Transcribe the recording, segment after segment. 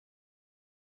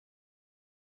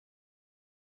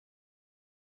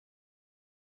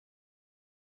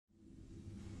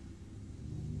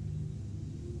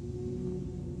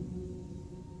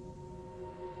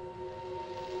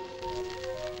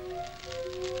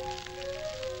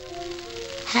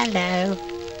Hello.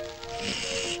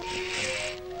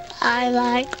 I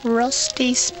like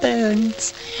rusty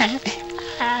spoons.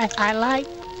 I like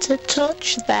to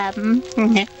touch them.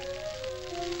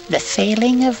 The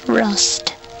feeling of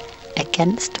rust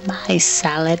against my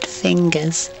salad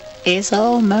fingers is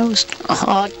almost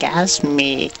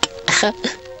orgasmic.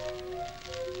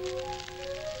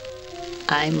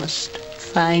 I must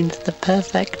find the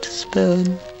perfect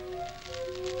spoon.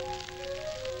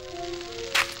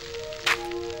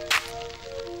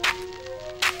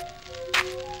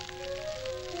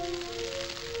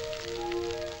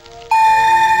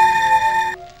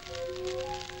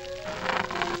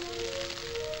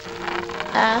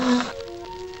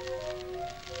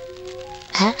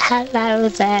 Hello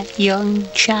there, young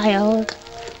child.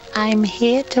 I'm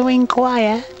here to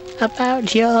inquire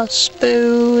about your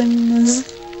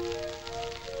spoons.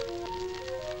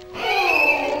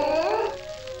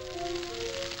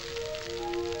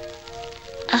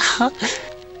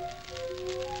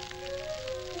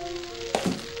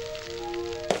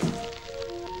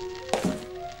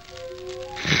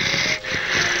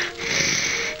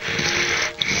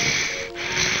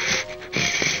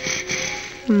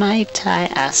 Might I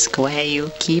ask where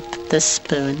you keep the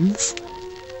spoons?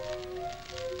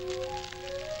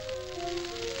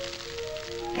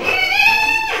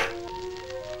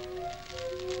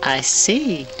 I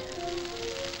see.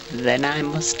 Then I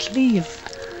must leave.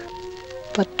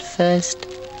 But first,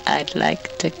 I'd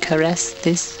like to caress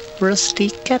this rusty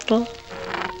kettle.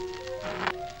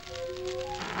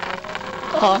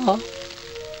 Oh.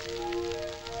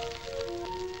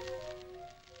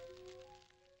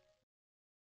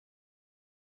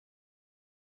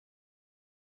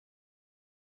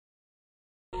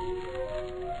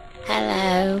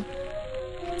 Hello.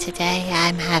 Today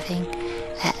I'm having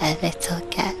a little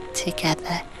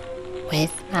get-together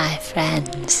with my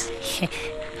friends.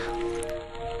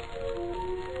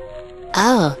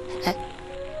 Oh,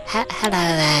 hello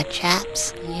there,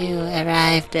 chaps. You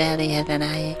arrived earlier than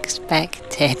I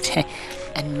expected.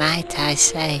 And might I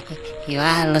say, you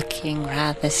are looking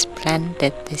rather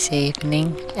splendid this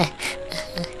evening.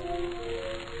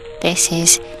 This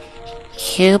is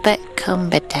Hubert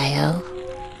Cumberdale,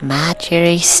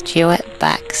 Marjorie Stewart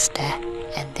Baxter,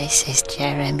 and this is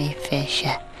Jeremy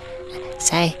Fisher.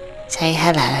 Say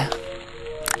hello.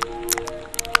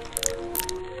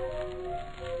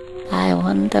 I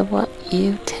wonder what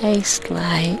you taste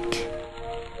like.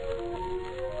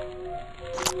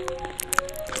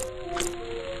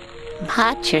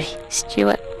 Marjorie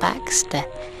Stewart Baxter,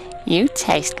 you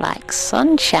taste like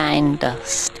sunshine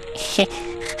dust.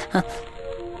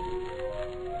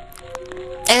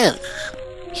 Oh,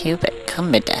 Hubert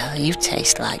Cumberdale, you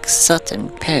taste like Sutton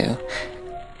poo.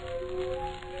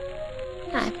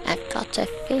 I've got a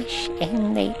fish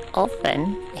in the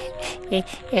oven,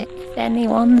 if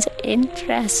anyone's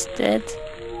interested.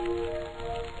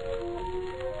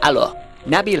 Alors,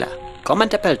 Nabila, comment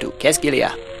t'appelles-tu? Qu'est-ce qu'il y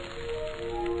a?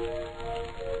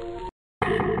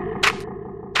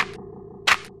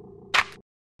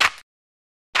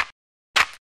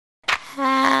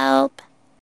 Help!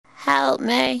 Help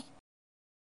me!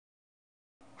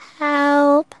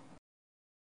 Help!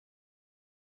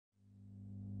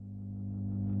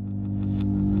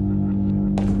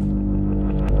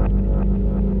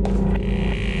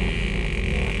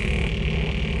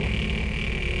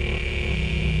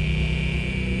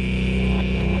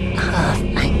 Oh,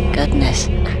 thank goodness.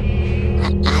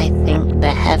 I think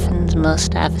the heavens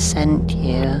must have sent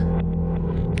you.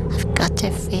 I've got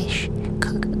a fish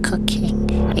cooking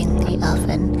in the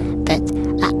oven, but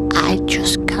I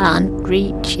just can't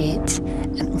reach it.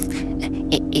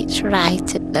 It's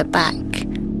right at the back.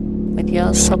 With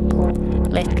your supple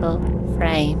little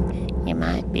frame, you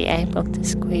might be able to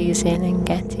squeeze in and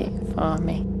get it for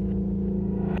me.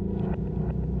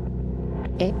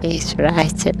 It is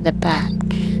right at the back.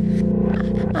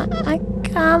 I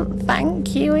can't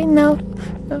thank you enough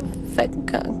for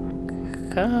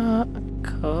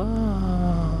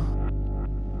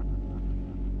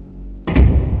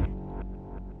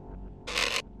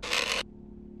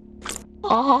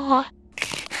Oh.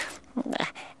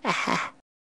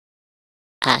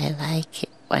 I like it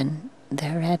when the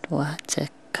red water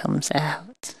comes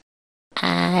out.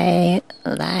 I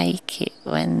like it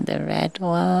when the red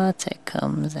water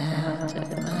comes out of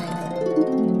my...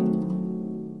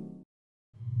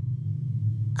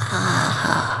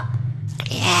 Oh,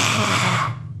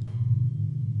 yeah.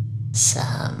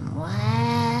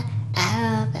 Somewhere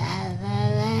over the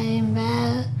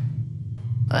rainbow,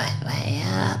 way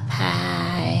up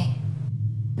high,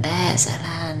 there's a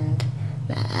land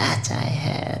that I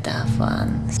heard of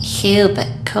once.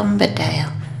 Hubert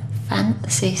Cumberdale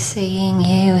fancy seeing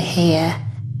you here.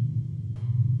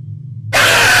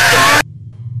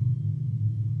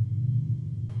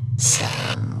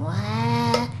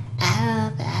 Somewhere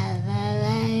over the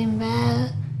rainbow,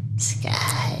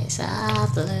 skies are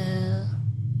blue.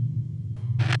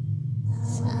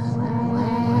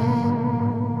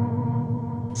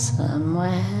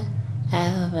 Somewhere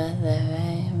over the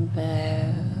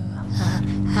rainbow.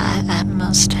 I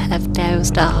must have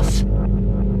dozed off.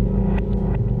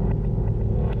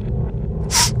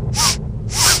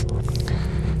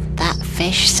 That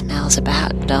fish smells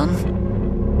about done.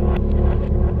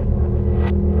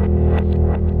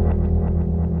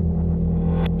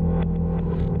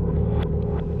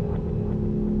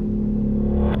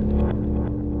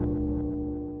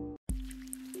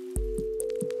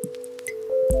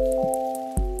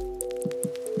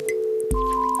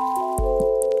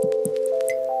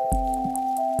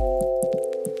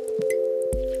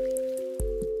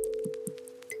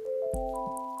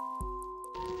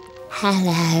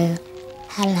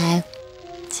 Hello.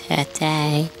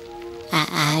 Today,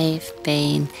 I've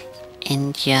been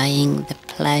enjoying the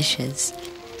pleasures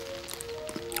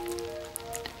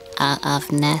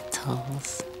of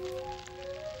Nettles.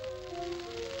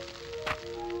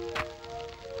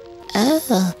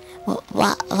 Oh,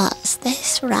 what's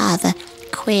this rather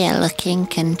queer-looking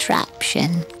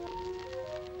contraption?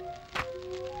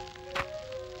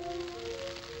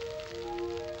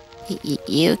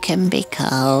 You can be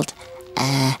called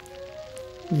a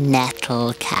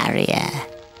nettle carrier.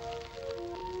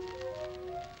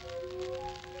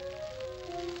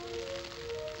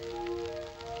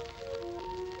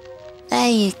 There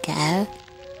you go.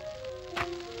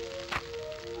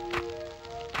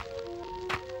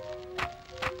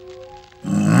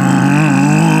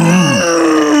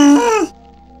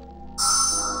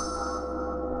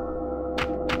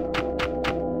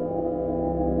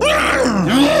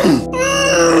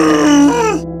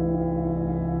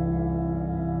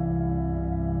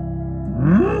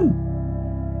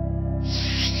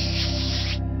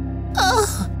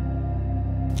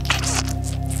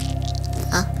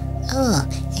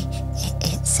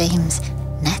 It seems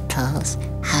Nettles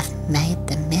have made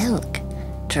the milk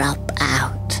drop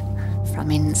out from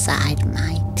inside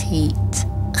my teat.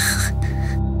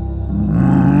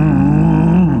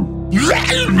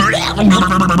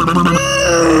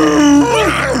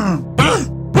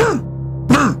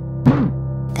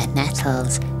 The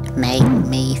Nettles make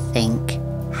me think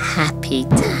happy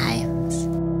times.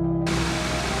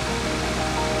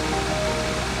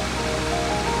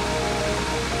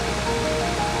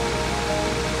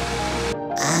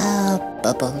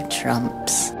 Bubble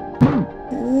trumps.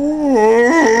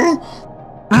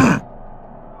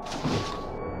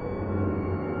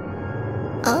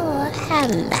 Oh,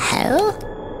 hello.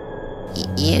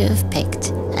 You've picked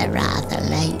a rather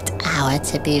late hour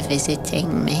to be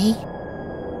visiting me.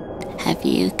 Have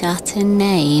you got a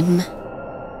name?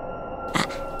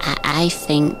 I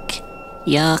think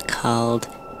you're called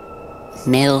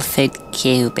Milford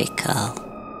Cubicle.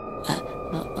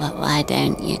 Why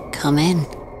don't you come in?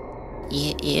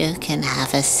 You can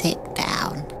have a sit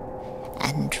down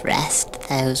and rest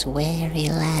those weary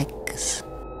legs.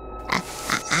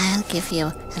 I'll give you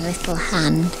a little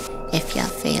hand if you're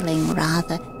feeling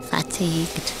rather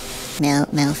fatigued,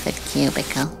 Milford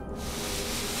Cubicle.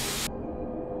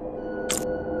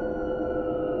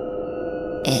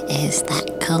 Is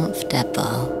that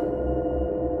comfortable?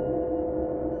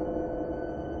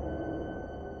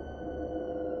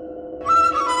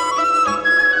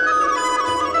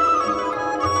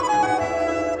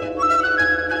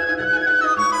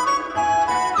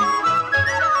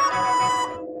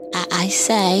 I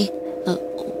say,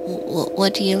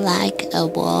 would you like a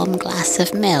warm glass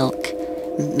of milk,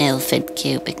 Milford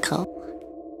Cubicle?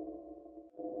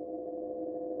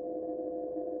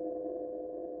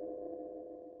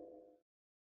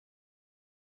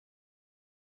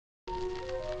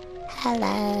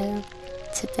 Hello.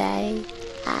 Today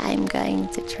I'm going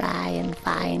to try and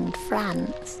find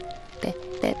France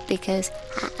because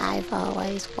I've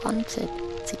always wanted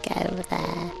to go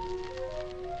there.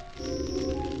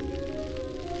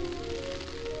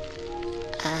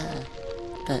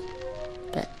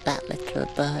 But that little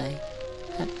boy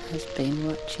has been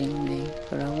watching me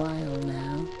for a while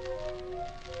now.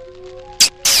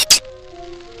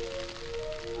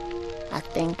 I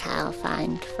think I'll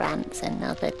find France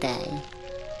another day.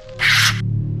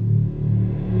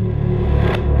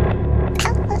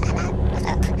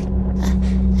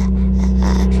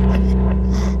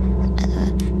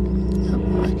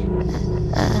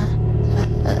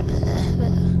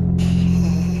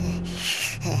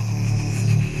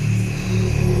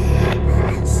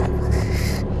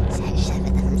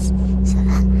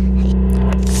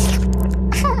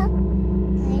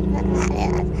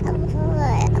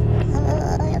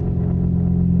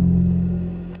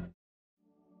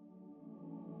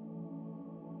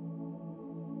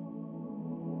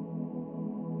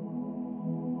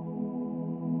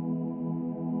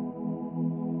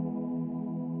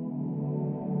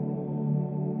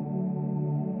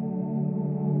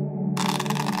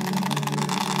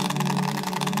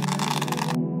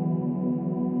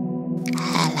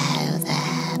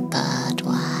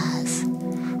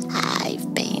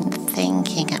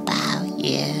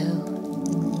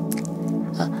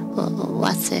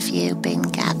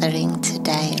 gathering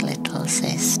today, little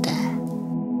sister?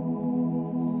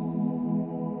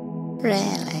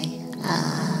 Really?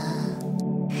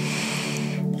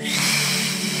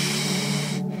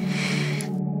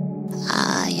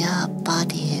 Your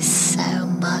body is so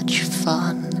much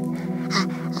fun.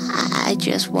 I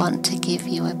just want to give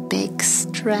you a big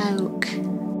stroke.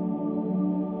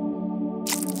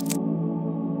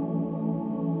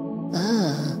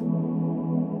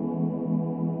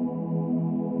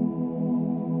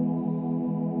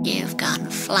 You've gone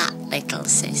flat, little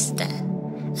sister,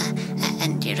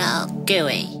 and you're all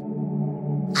gooey.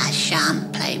 I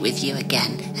shan't play with you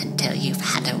again until you've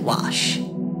had a wash.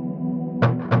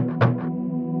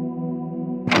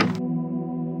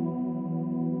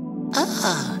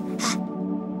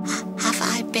 Have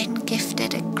I been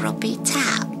gifted a grubby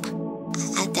tap?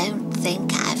 I don't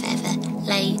think I've ever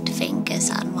laid fingers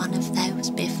on one of those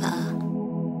before.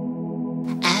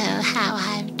 Oh, how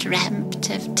I've dreamt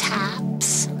of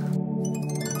taps.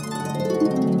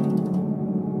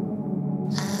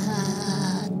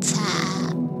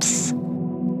 Taps.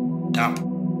 Tap,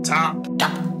 tap,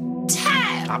 tap,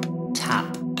 Tap.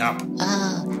 tap, tap.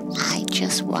 Oh, I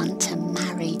just want to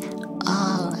marry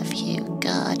all of you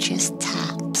gorgeous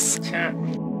taps. Chirp,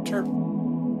 chirp.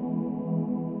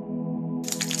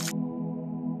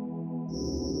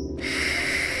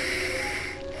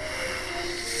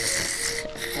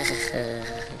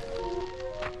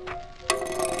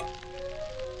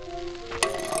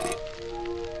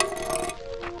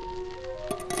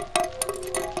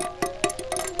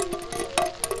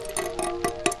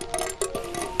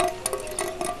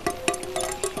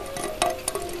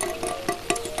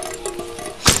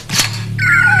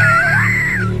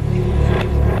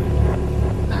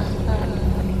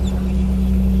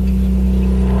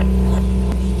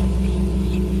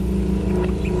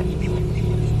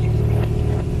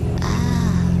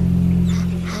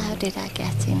 How did I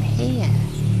get in here?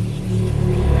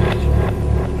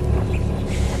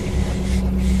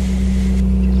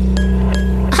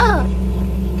 Oh!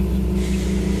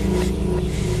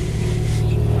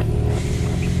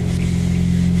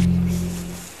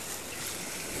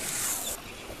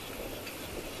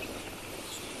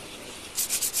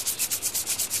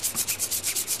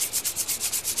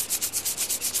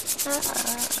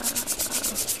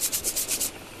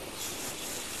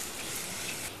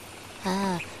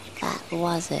 That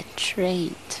was a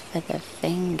treat for the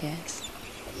fingers.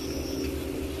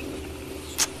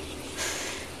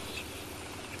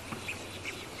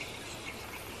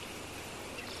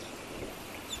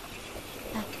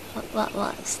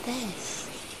 What's this?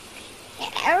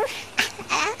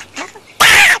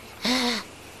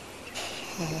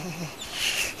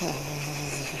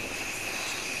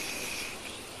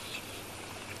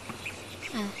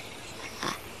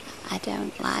 I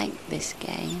don't like this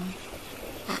game.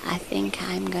 I think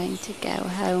I'm going to go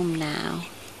home now.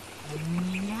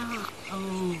 No,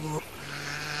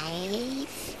 I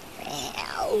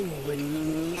fell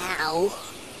now.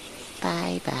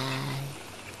 Bye-bye.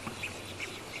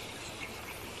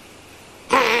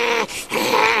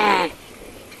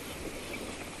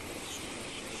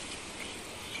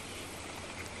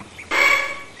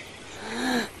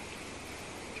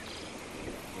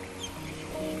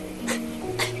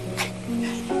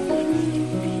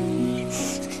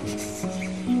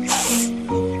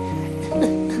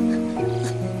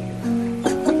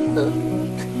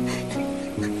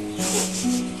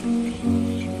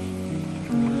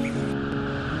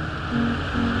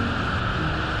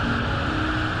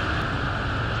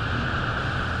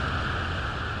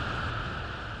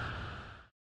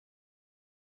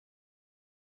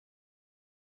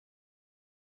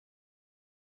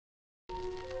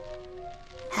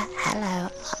 Hello,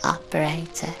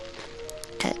 operator.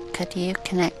 Could you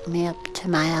connect me up to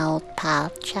my old pal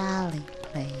Charlie,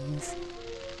 please?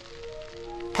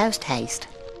 Post haste.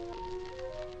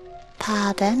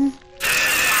 Pardon?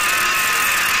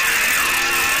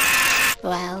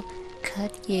 Well,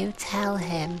 could you tell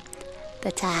him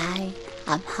that I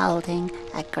am holding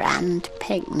a grand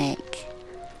picnic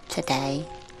today?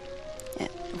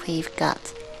 We've got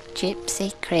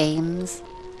gypsy creams,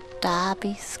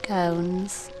 Derby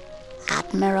scones,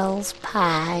 Admiral's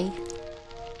pie.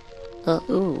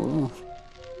 Ooh.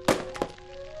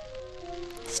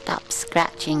 Stop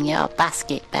scratching your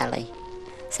basket belly,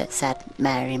 said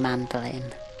Mary Mandolin.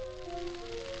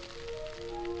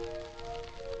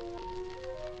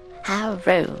 How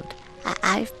rude.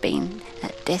 I've been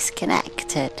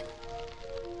disconnected.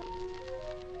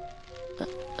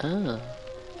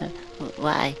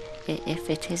 Why, if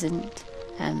it isn't,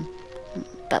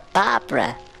 but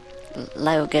Barbara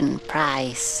Logan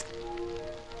Price.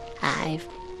 I've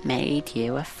made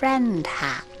you a friend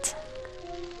hat.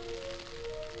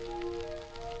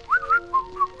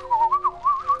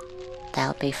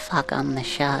 There'll be fog on the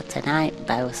shore tonight,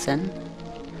 bosun.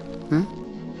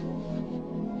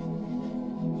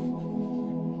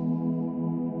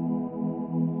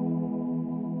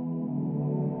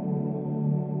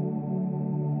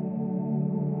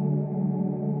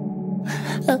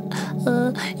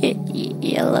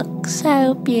 You look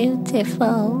so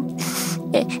beautiful.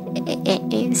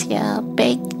 It is your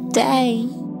big day.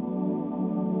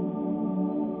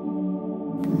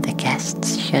 The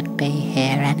guests should be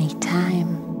here any time.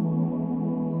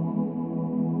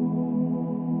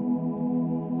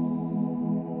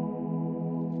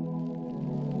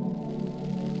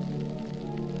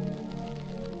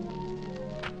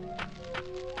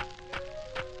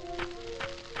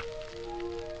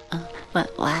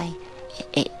 Why,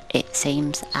 it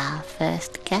seems our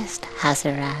first guest has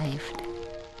arrived.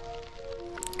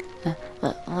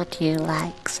 Would you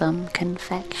like some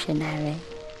confectionery?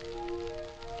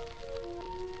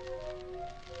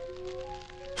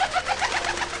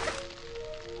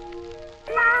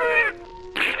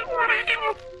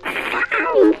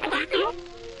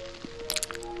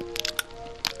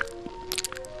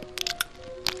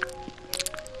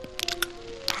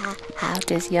 How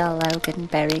does your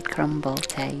loganberry crumble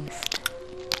taste?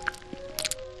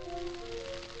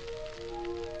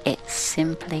 It's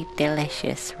simply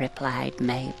delicious, replied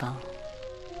Mabel.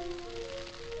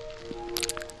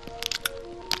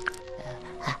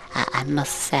 I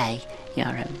must say, you're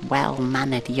a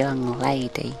well-mannered young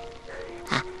lady.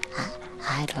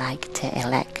 I'd like to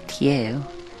elect you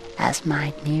as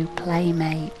my new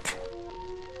playmate.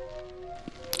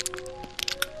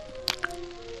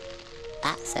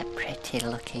 That's a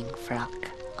pretty-looking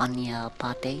frock on your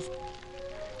body,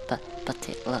 but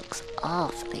it looks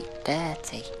awfully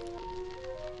dirty.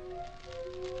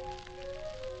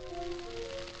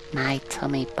 My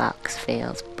tummy box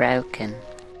feels broken.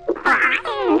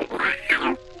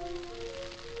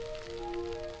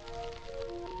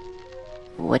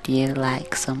 Would you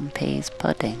like some peas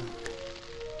pudding?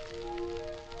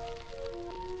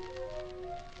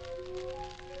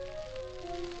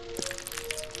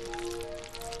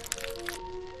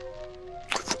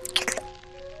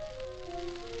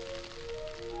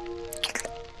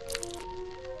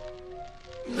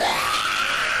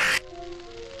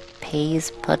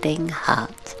 Peas pudding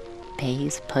hot,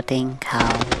 peas pudding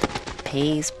cold,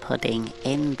 peas pudding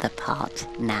in the pot,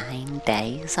 9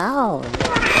 days old.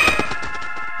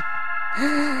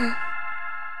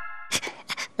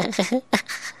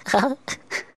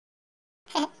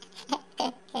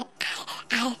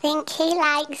 I think he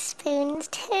likes spoons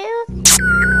too.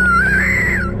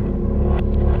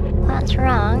 What's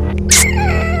wrong? What's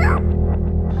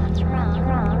wrong?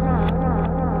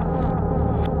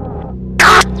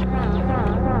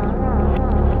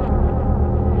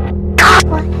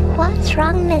 What's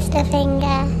wrong, Mr.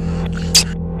 Finger?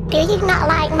 Do you not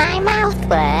like my mouth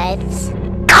words?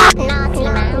 Naughty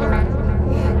man.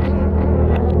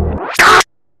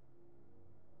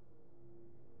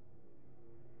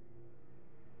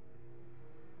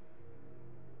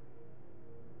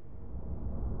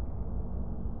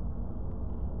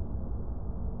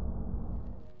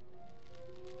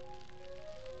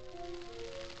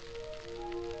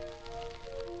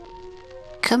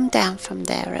 Come down from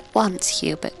there at once,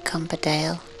 Hubert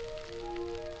Cumberdale.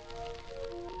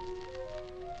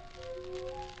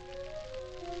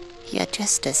 You're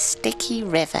just a sticky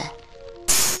river.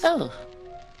 Oh.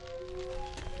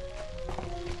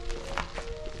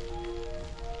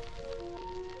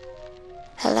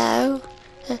 Hello?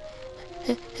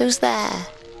 Who's there?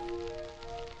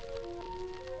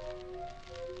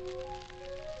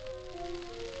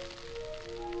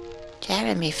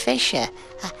 Jeremy Fisher,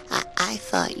 I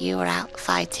thought you were out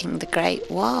fighting the Great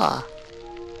War.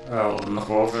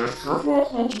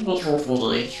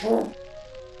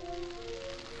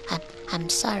 I'm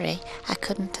sorry, I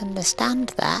couldn't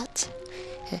understand that.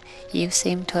 You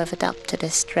seem to have adopted a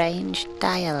strange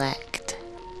dialect.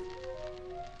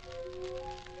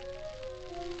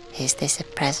 Is this a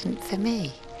present for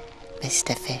me,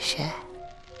 Mr. Fisher?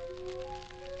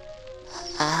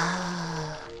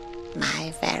 Oh,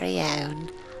 my very own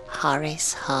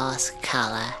Horace Horse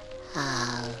Collar.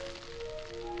 Oh.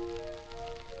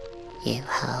 You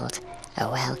hold a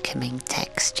welcoming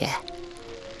texture.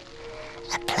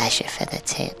 A pleasure for the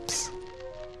tips.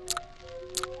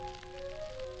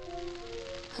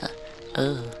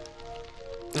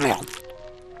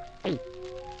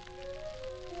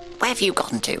 Where have you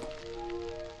gotten to?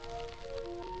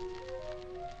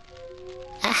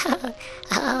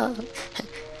 Oh,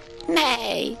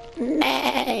 Nay,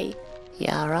 nay.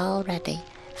 You're all ready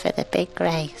for the big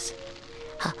race.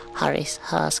 Horace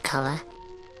Horsecollar.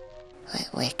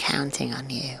 We're counting on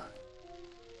you.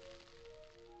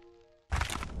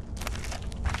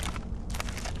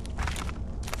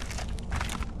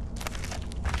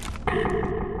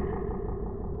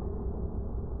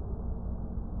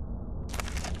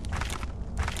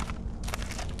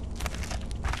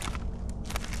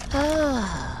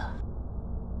 Oh.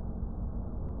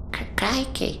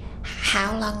 Crikey,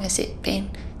 how long has it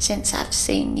been since I've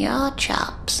seen your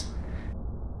chops?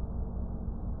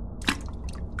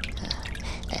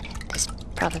 There's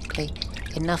probably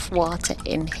enough water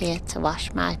in here to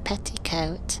wash my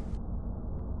petticoat.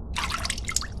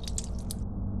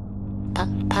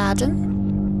 Pardon?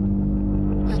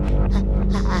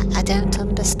 I don't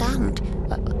understand.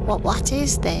 What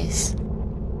is this?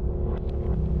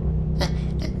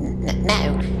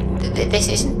 No, this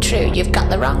isn't true. You've got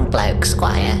the wrong bloke,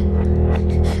 Squire.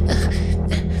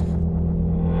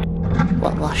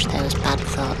 Wash those bad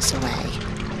thoughts away.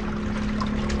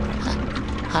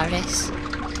 Horace,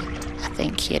 I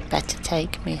think you'd better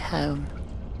take me home.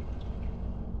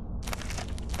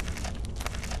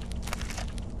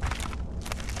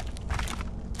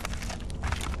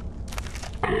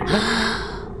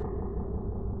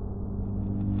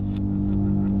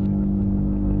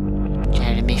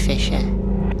 Jeremy Fisher,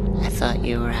 I thought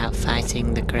you were out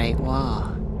fighting the Great War.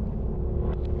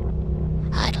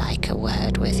 I'd like a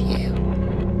word with you.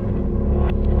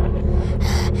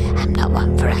 I'm not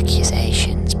one for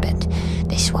accusations, but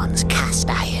this one's cast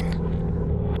iron.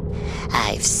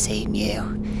 I've seen you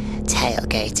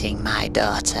tailgating my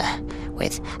daughter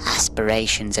with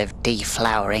aspirations of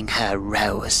deflowering her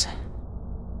rose.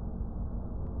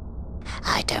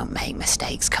 I don't make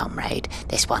mistakes, comrade.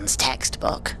 This one's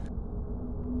textbook.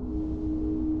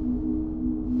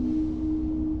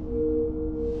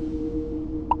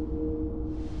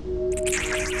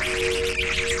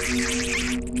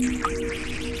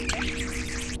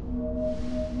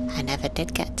 I never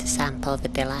did get to sample the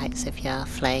delights of your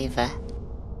flavour.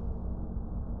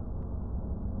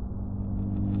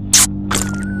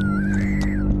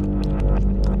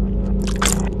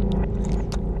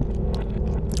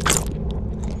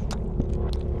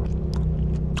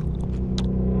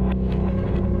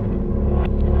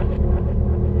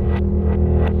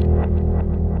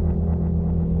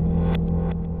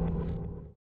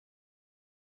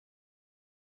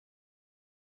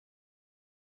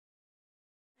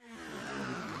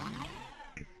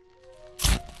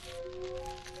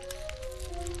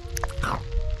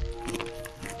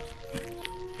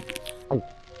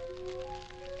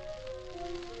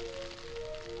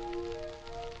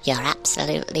 You're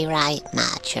absolutely right,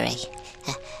 Marjorie.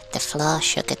 The floor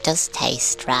sugar does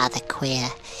taste rather queer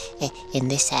in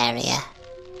this area.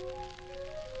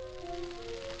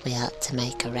 We ought to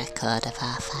make a record of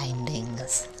our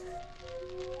findings.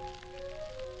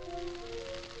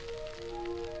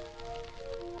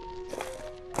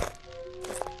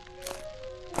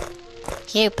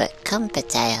 Hubert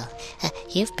Cumberdale,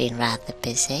 you've been rather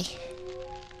busy.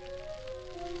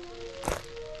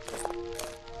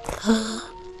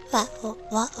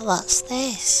 What's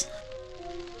this?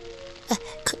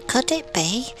 Could it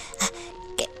be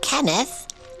Kenneth,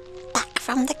 back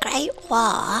from the Great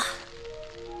War?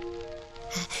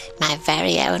 My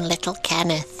very own little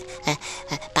Kenneth,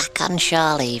 back on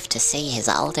shore leave to see his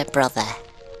older brother.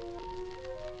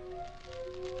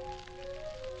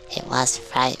 It was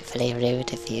frightfully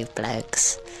rude of you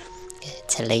blokes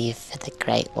to leave for the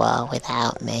Great War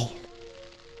without me.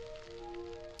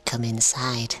 Come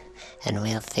inside and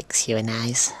we'll fix you a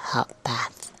nice hot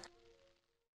bath.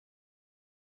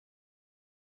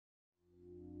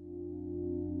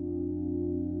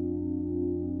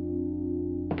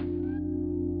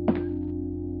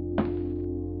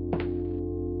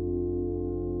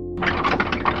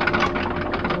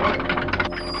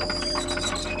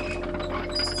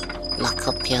 Lock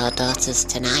up your daughters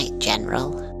tonight, General.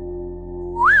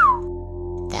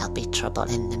 There'll be trouble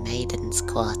in the maidens'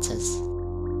 quarters.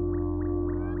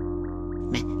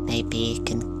 Maybe you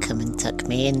can come and tuck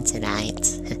me in tonight,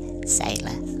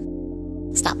 sailor.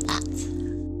 Stop that.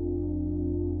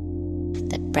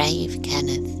 The brave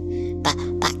Kenneth,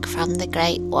 back from the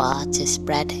Great War to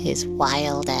spread his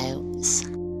wild oats.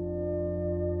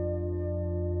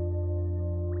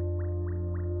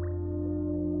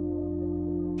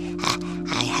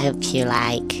 I hope you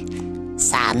like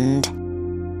sand.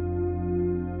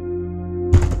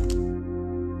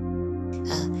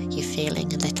 You're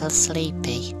feeling a little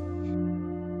sleepy.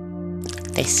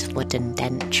 This wooden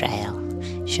dent trail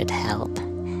should help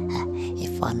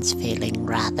if one's feeling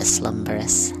rather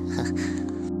slumberous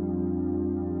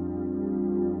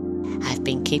I've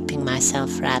been keeping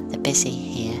myself rather busy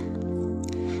here,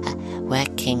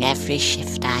 working every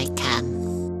shift I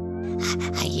can.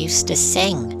 I used to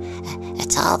sing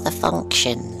at all the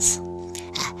functions,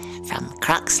 from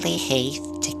Croxley Heath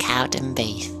to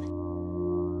Cowdenbeath.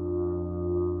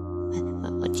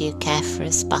 Would you care for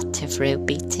a spot of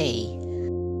ruby tea?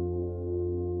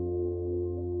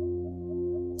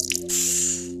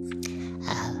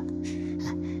 Oh,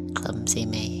 clumsy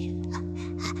me.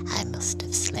 I must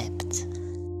have slipped.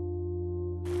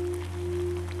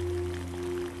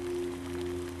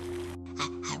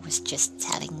 I was just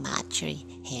telling Marjorie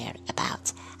here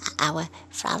about our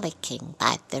frolicking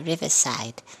by the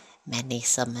riverside many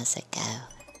summers ago.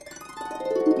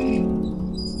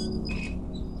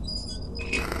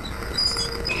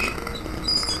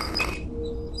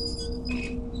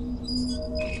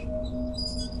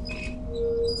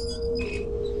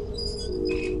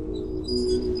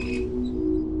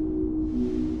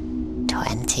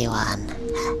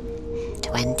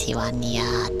 21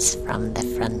 yards from the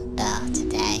front door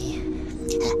today.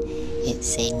 It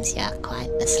seems you're quite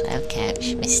the slow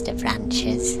coach, Mr.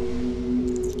 Branches.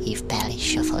 You've barely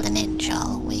shuffled an inch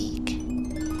all week.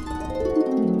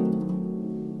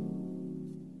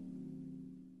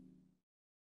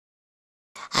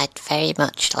 I'd very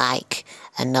much like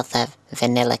another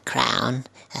vanilla crown,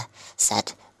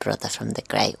 said Brother from the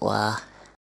Great War.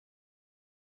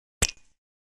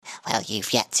 Well,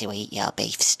 you've yet to eat your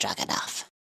beef stroganoff.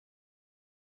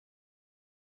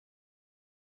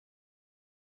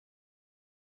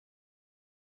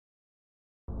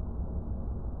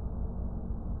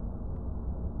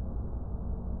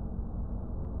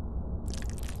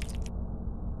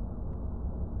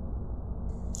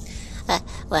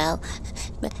 Well,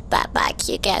 back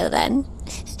you go then.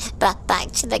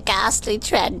 Back to the ghastly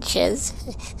trenches.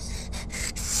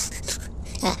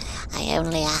 I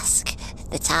only ask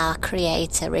that our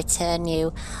Creator return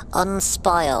you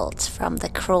unspoilt from the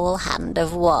cruel hand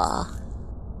of war.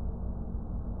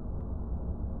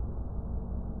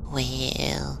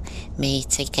 We'll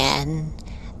meet again,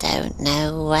 don't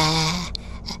know where,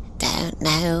 don't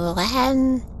know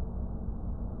when.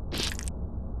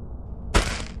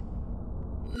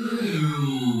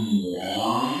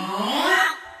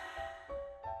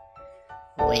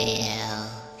 We'll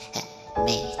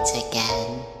meet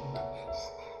again,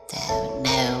 don't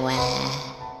know where,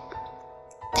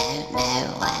 don't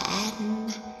know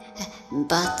when,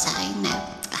 but I know.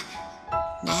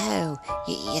 No,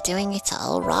 you're doing it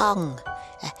all wrong.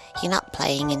 You're not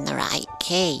playing in the right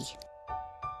key.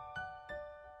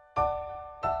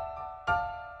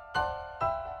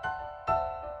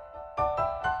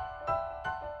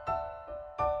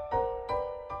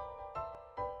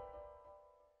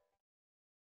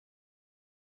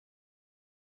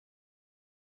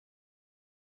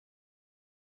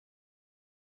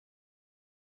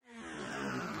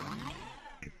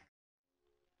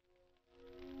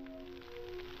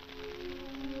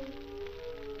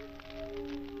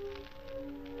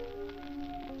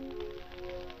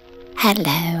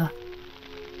 Hello.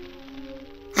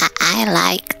 I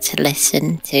like to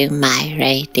listen to my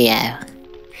radio.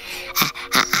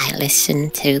 I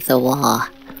listen to the war,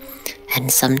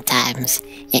 and sometimes,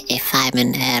 if I'm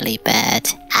an early bird,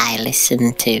 I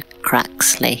listen to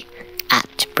Croxley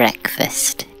at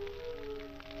breakfast.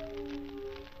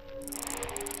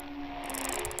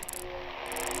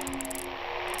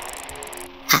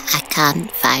 I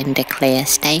can't find a clear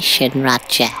station,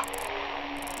 Roger.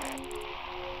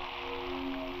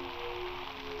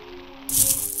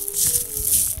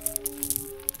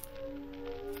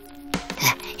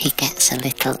 He gets a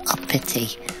little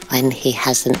uppity when he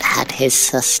hasn't had his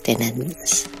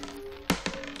sustenance.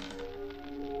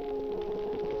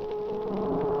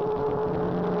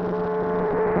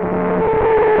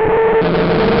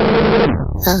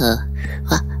 Oh,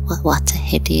 what a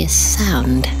hideous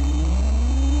sound.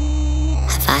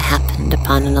 Have I happened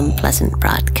upon an unpleasant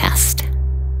broadcast?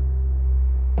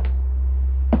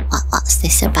 What's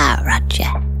this about,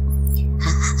 Roger?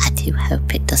 I do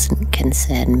hope it doesn't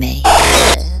concern me.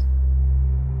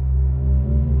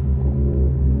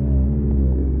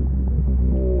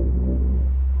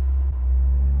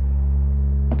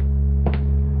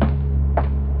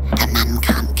 A man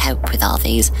can't cope with all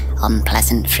these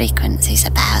unpleasant frequencies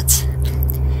about.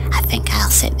 I think I'll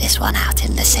sit this one out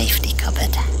in the safety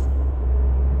cupboard.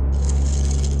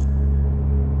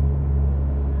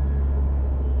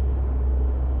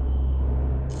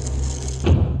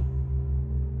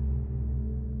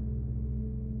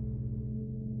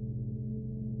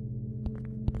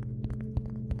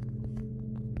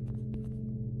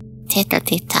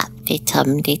 Tiddly-tap,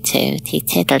 Topty-tum-de-tooty,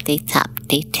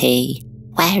 tiddle-de-top-de-tee.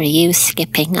 Where are you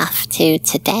skipping off to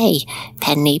today,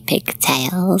 Penny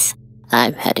Pigtails?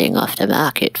 I'm heading off to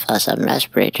market for some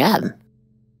raspberry jam.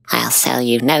 I'll sell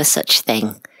you no such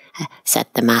thing, said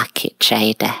the market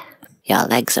trader. Your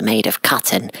legs are made of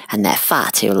cotton, and they're far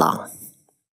too long.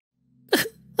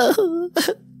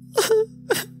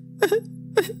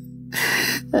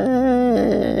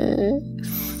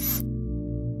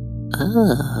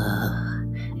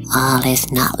 All is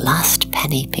not lost,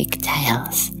 Penny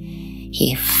Pigtails.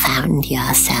 You've found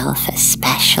yourself a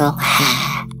special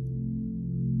hair.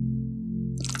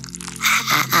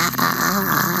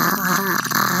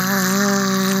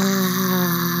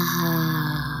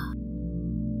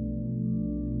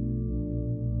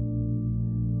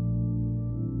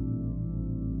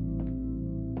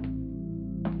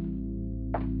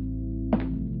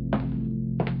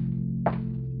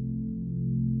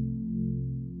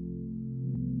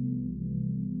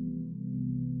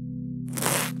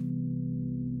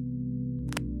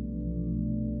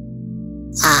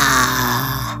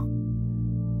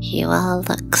 You all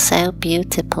look so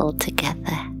beautiful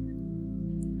together,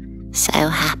 so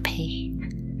happy.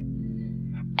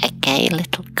 A gay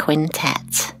little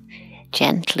quintet,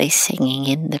 gently singing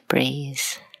in the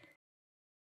breeze.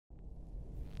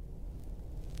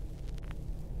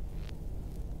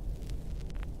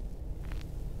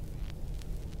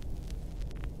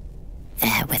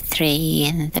 There were 3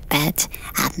 in the bed,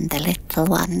 and the little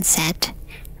one said,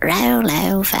 "Roll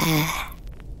over."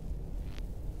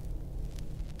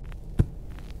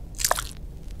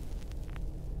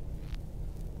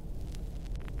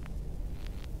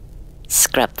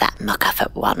 Scrub that muck off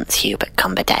at once, Hubert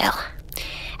Cumberdale.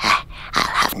 I'll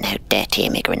have no dirty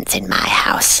immigrants in my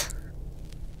house.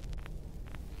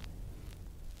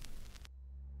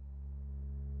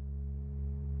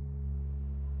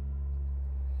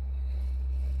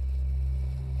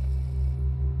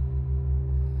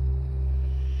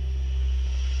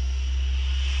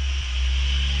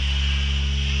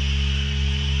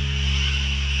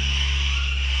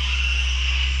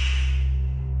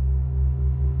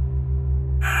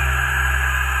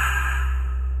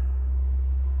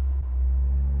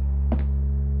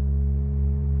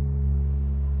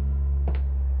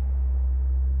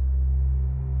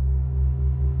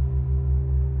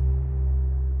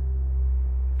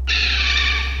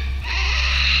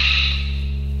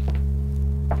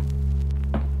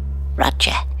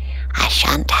 Roger, I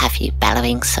shan't have you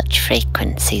bellowing such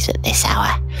frequencies at this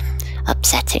hour,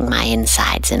 upsetting my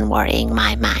insides and worrying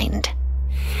my mind.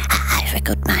 I've a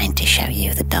good mind to show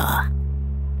you the door.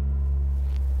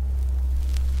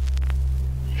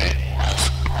 It was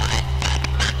quite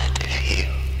bad-mannered of you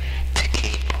to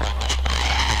keep one of my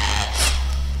hairs.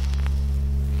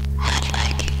 I'd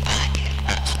like it back if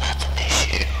that's not an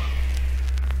issue.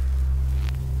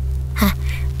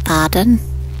 Pardon?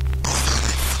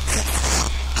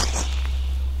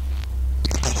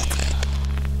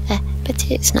 But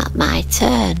it's not my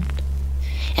turn.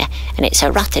 And it's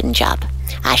a rotten job.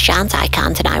 I shan't, I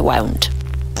can't, and I won't.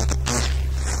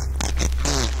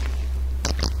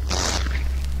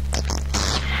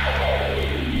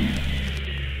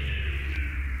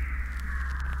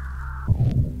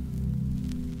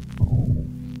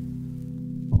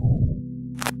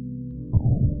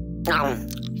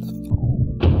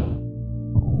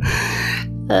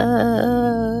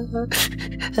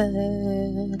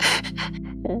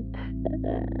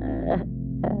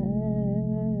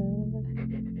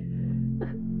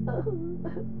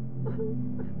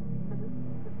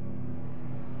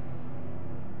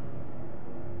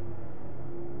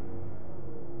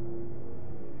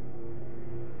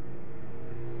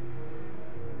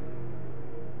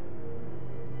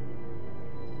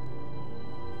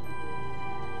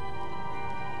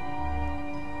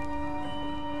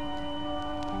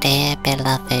 Dear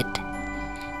beloved,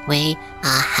 we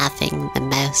are having the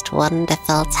most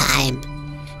wonderful time.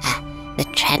 The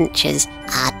trenches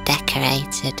are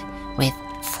decorated with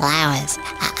flowers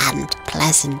and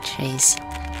pleasantries.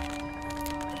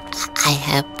 I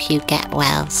hope you get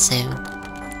well soon.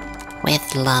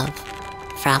 With love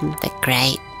from the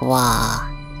Great War.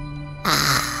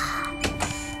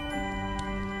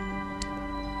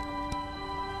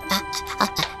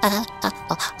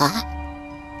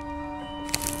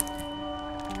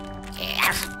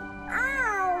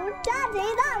 Ow, Daddy,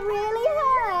 that really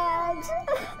hurt.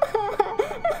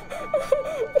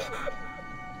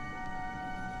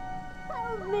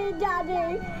 Help me, Daddy.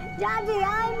 Daddy,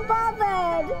 I'm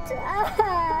bothered.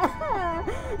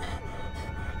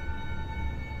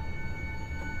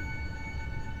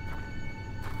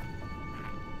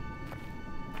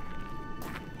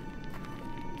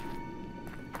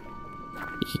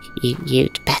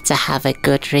 You'd better have a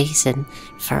good reason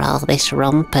for all this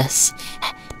rumpus,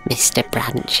 Mr.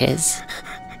 Branches.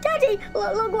 Daddy,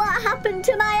 look what happened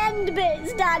to my end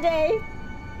bits, Daddy.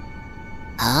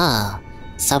 Oh,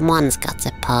 someone's got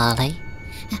a poorly.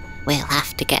 We'll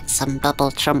have to get some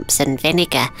bubble trumps and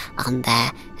vinegar on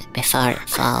there before it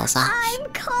falls off. I'm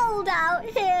cold out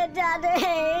here, Daddy.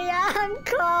 I'm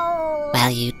cold. Well,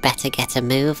 you'd better get a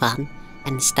move on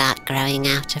and start growing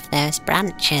out of those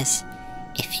branches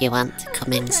if you want to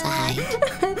come inside.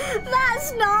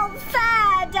 That's not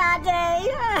fair, Daddy.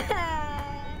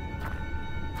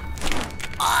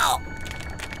 Oh!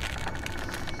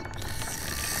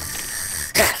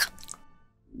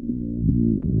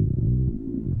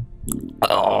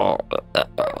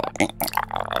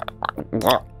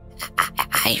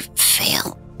 I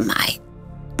feel my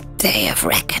day of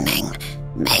reckoning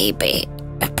may be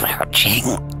approaching.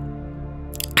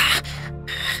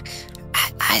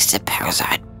 I suppose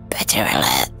I'd better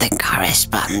alert the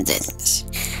correspondence.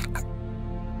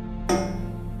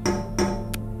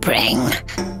 Bring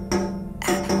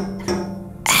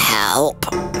help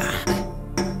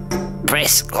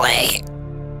briskly.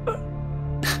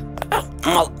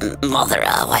 Mother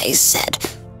always said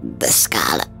the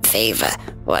scarlet fever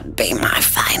would be my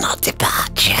final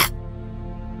departure.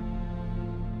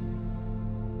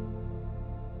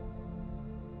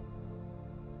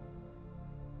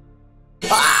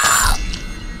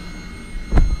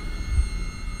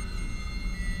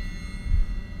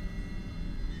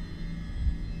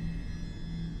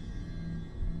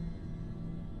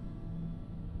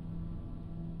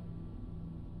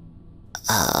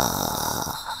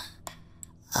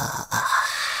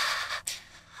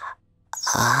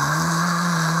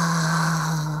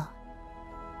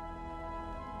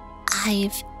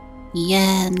 I've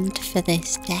yearned for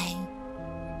this day.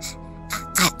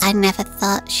 I never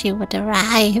thought she would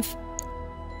arrive.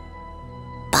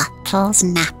 Bottles,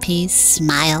 nappies,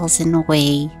 smiles and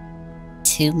wee.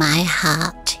 To my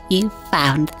heart you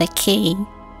found the key.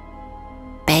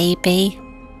 Baby,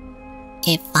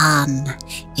 Yvonne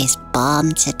is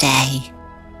born today.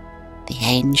 The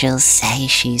angels say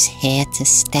she's here to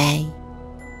stay.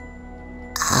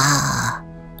 Ah,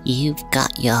 you've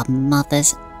got your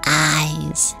mother's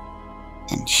eyes.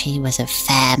 And she was a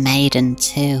fair maiden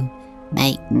too,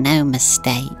 make no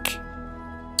mistake.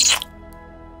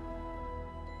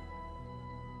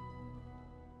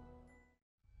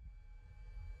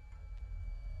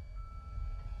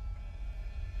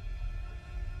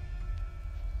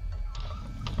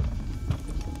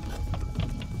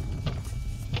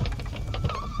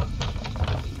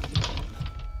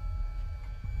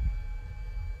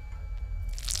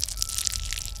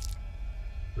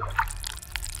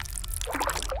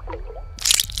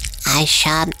 I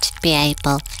shan't be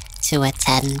able to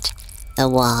attend the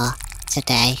war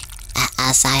today,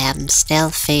 as I am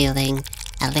still feeling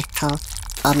a little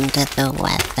under the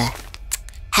weather.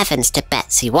 Heavens to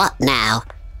Betsy, what now?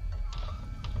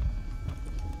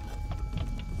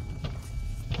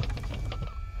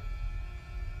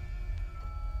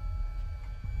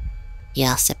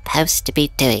 You're supposed to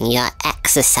be doing your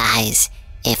exercise,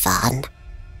 Yvonne.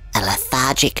 A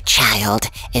lethargic child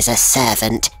is a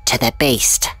servant to the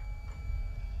beast.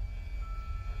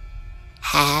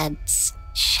 Heads,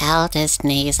 shoulders,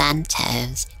 knees and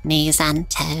toes, knees and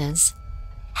toes.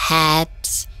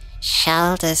 Heads,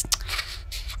 shoulders.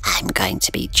 I'm going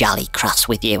to be jolly cross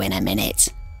with you in a minute.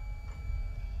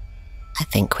 I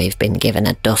think we've been given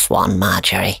a duff one,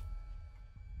 Marjorie.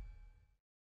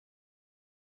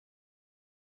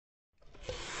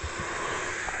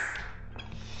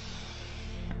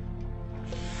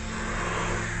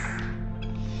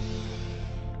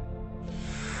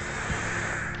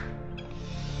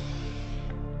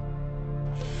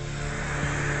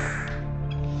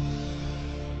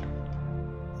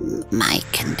 My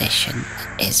condition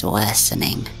is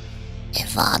worsening,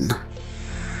 Yvonne.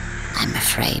 I'm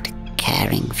afraid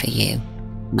caring for you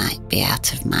might be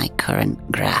out of my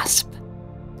current grasp.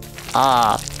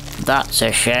 Ah, that's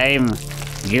a shame.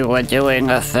 You were doing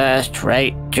a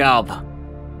first-rate job.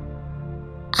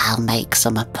 I'll make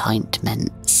some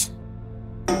appointments.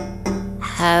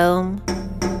 Home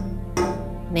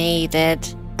needed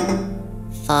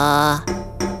for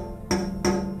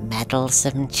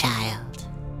meddlesome child.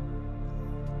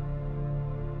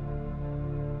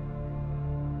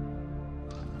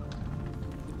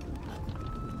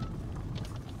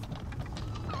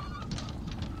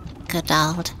 Good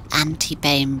old Auntie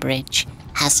Bainbridge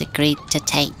has agreed to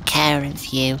take care of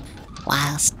you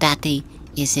whilst Daddy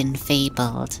is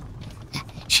enfeebled.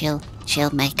 She'll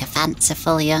make a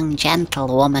fanciful young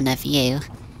gentlewoman of you,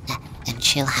 and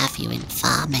she'll have you in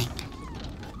farming.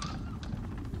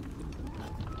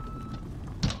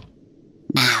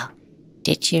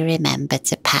 Did you remember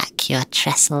to pack your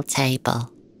trestle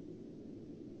table?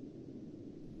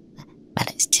 Well,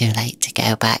 it's too late to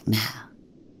go back now.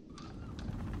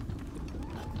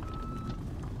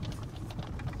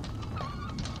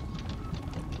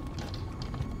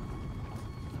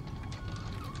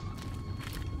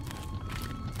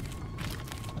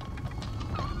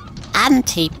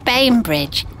 Auntie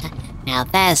Bainbridge! Now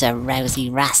there's a rosy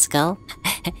rascal.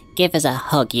 Give us a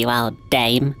hug, you old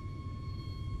dame.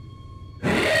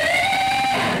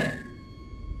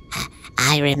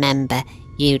 I remember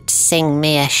you'd sing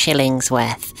me a shilling's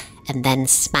worth and then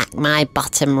smack my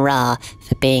bottom raw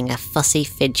for being a fussy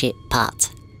fidget pot.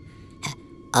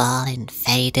 All in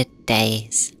faded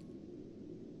days.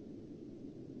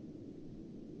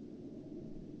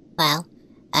 Well,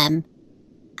 I'm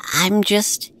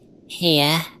just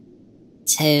here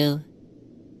to,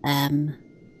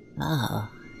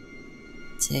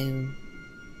 to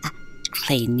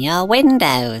clean your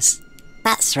windows.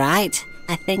 That's right,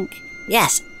 I think.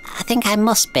 Yes, I think I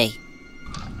must be.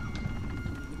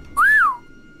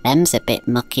 Them's a bit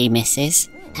mucky, missus.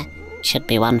 Should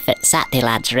be one for Saturday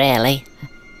lads, really.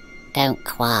 Don't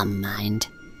qualm, mind.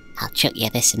 I'll chuck you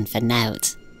this'n for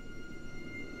note.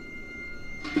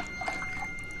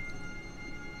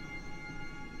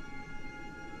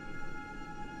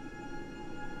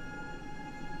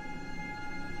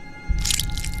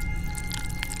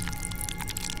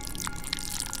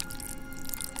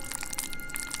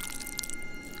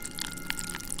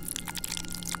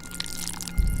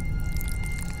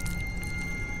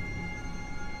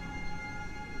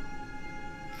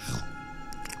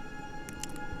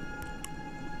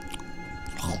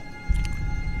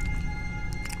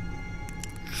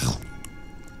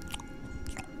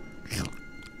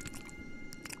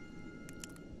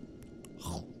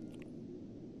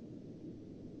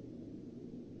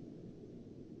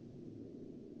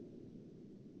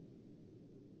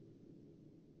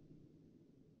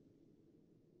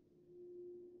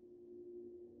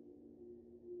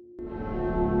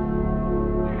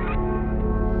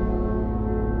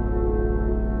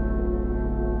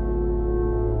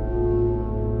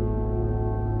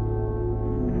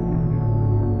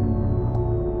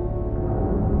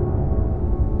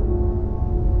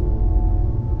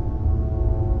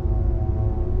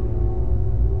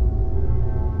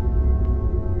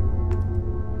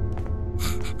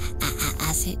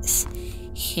 It's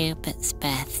Hubert's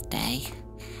birthday.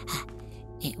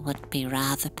 It would be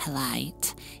rather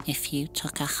polite if you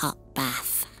took a hot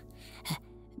bath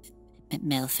at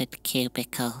Milford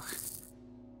Cubicle.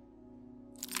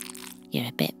 You're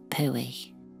a bit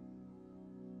pooey.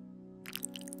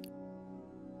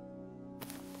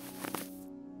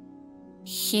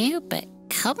 Hubert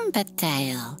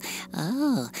Cumberdale.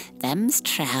 Oh, them's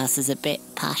trousers a bit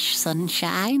posh,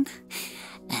 sunshine.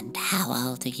 And how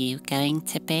old are you going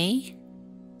to be?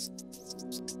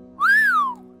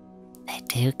 They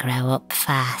do grow up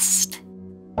fast.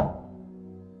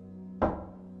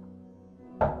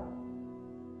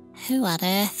 Who on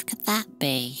earth could that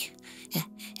be?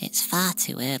 It's far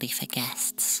too early for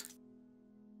guests.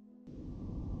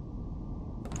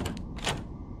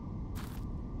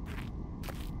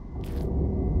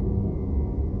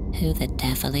 Who the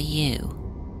devil are you?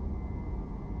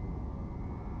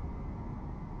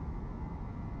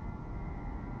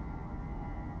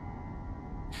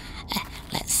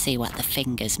 Let's see what the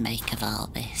fingers make of all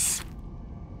this.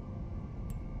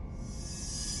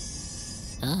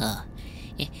 Oh,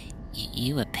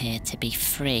 you appear to be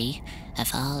free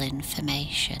of all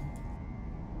information.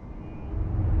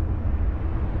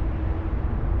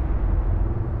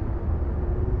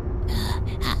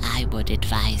 I would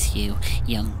advise you,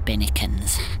 young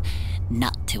binnikins,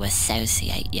 not to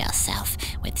associate yourself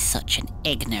with such an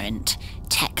ignorant,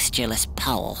 textureless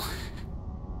pole.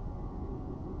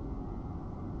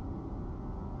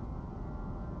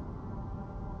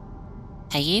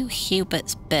 Are you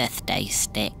Hubert's birthday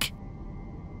stick?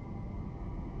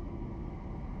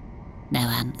 No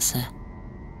answer,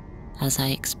 as I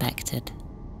expected.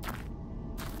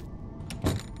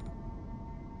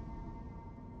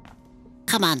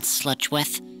 Come on,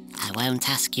 Sludgeworth. I won't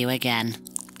ask you again.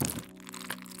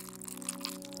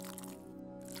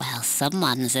 Well,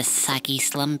 someone's a saggy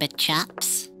slumbered,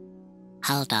 chaps.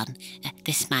 Hold on,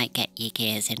 this might get your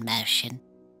gears in motion.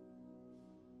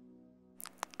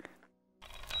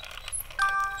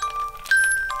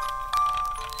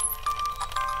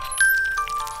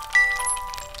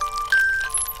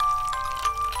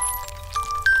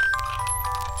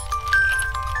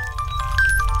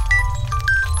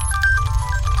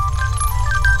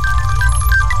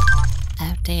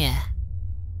 Dear,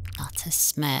 not a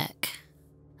smirk.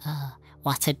 Oh,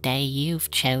 what a day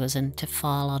you've chosen to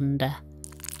fall under.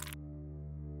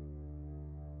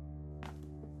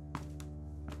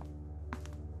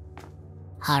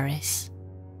 Horace,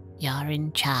 you're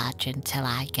in charge until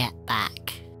I get back.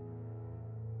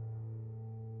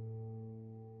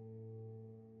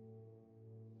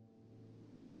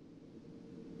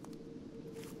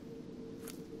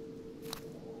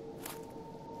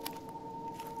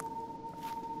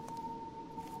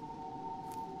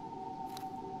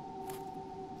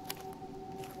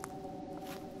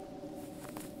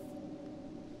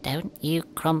 Don't you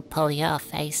crumple your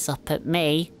face up at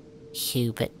me,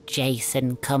 Hubert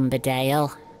Jason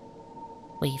Cumberdale.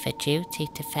 We've a duty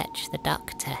to fetch the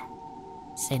doctor,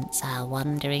 since our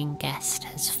wandering guest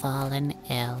has fallen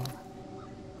ill.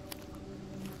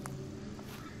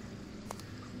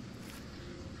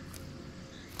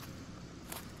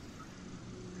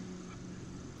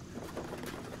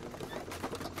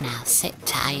 Now sit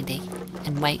tidy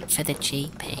and wait for the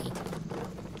GP.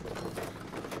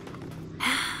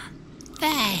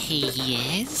 There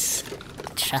he is.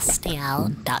 Trusty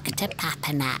old Dr.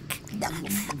 Papanak.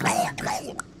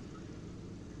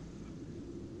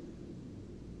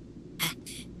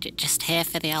 Just here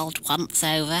for the old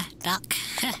once-over, Doc.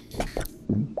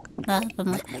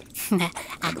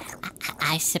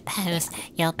 I suppose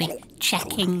you'll be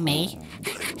checking me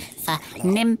for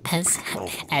nimpers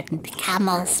and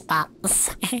camel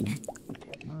spots.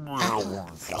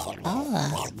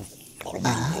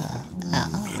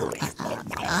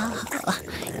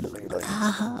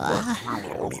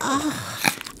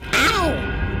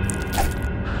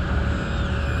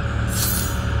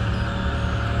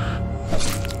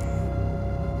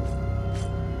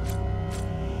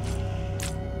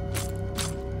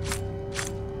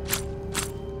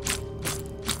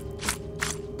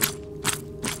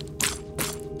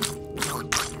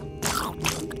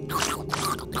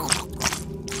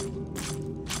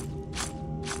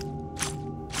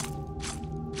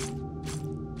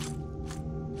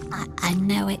 I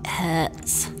know it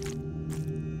hurts.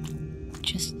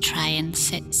 Just try and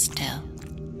sit still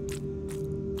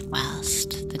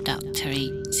whilst the doctor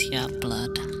eats your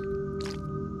blood.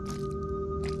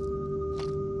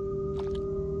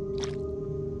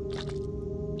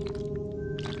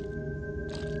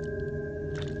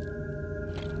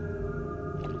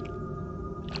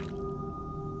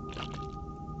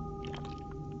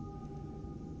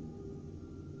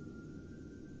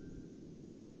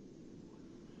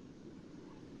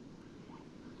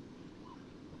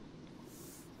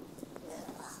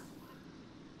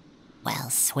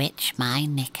 Well, switch my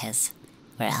knickers.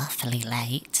 We're awfully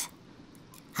late.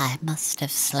 I must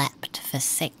have slept for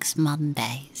 6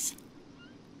 Mondays.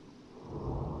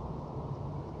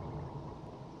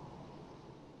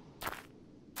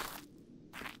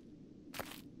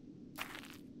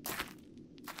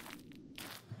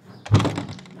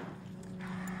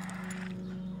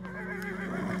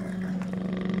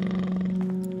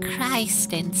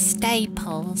 Christ in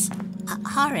staples.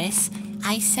 Horace,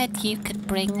 I said you could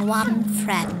bring one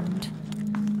friend.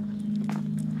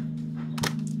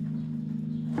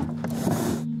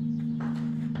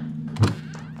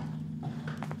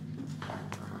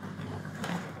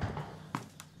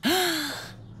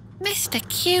 Mr.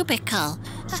 Cubicle,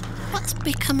 what's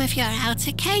become of your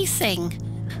outer casing?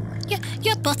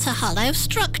 You're but a hollow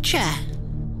structure.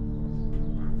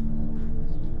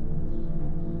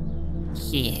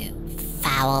 You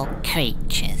foul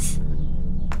creatures.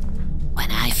 When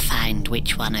I find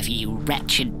which one of you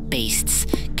wretched beasts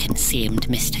consumed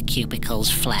Mr.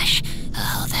 Cubicle's flesh,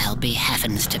 oh, there'll be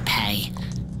heavens to pay.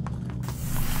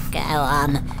 Go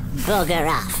on, bugger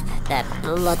off, the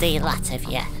bloody lot of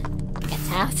you. Get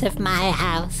out of my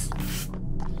house.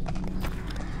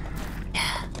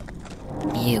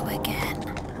 You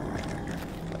again.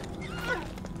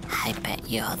 I bet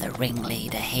you're the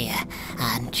ringleader here,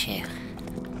 aren't you?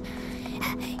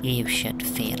 You should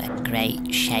feel a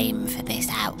great shame for this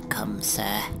outcome,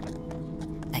 sir.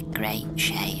 A great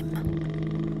shame.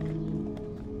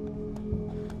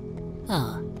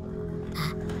 Oh,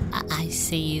 I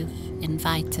see you've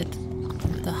invited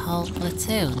the whole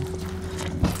platoon.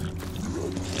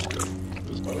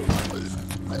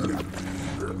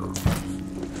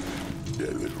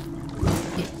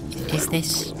 Is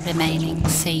this remaining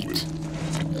seat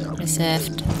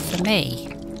reserved for me?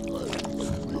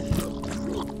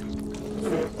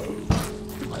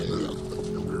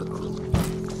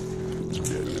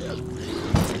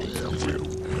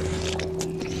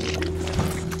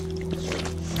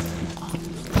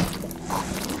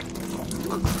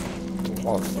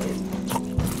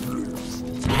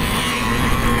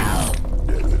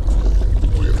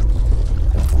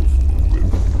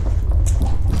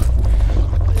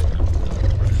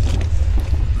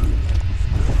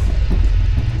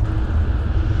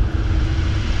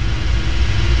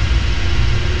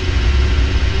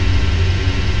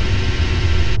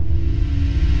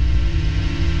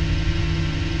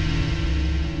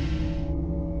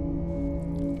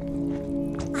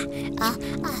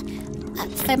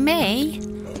 For me?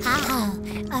 Oh,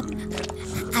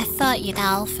 I thought you'd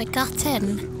all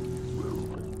forgotten.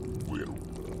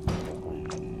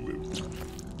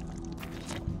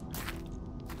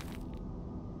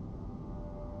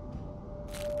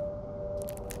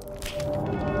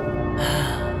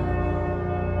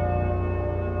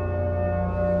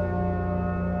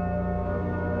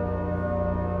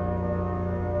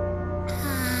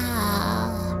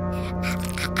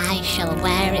 I shall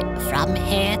wear it from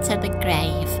here to the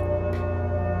grave.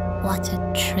 What a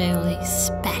truly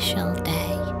special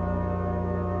day.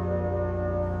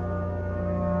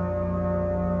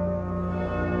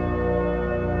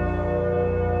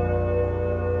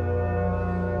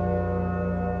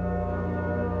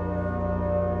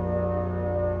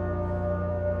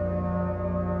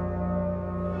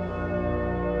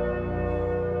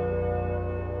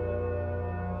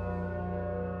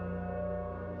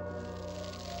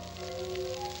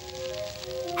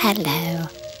 Hello.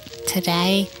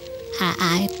 Today,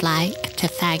 I'd like to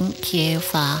thank you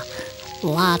for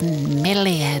 1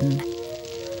 million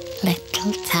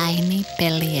little tiny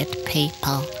billiard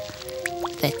people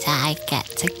that I get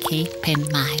to keep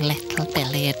in my little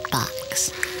billiard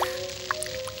box.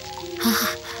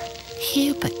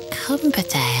 Hubert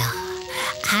Cumberdale,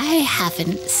 I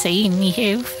haven't seen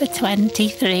you for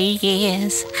 23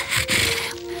 years.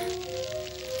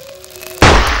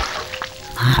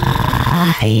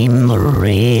 I'm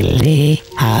really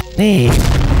happy.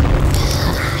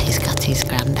 He's got his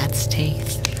granddad's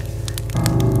teeth.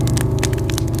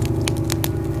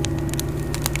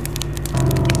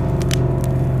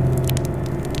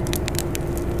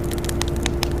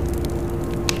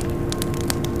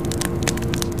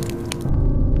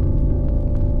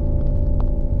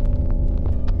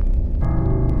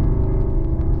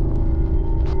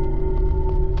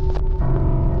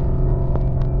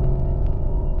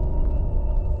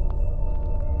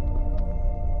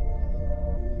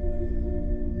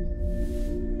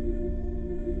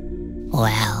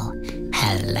 Well,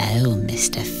 hello,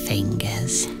 Mr.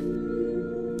 Fingers.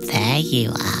 There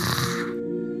you are.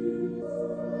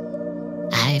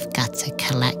 I've got a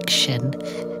collection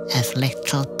of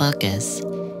little buggers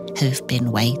who've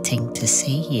been waiting to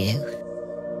see you.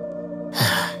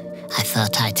 I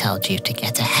thought I told you to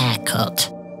get a haircut,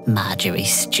 Marjorie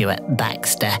Stewart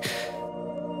Baxter.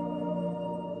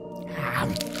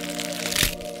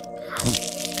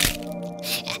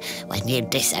 When you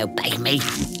disobey me,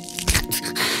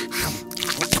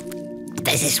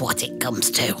 this is what it comes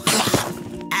to.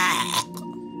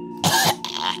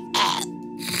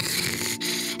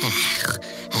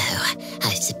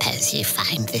 I suppose you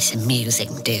find this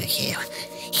amusing, do you,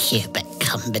 Hubert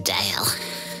Cumberdale?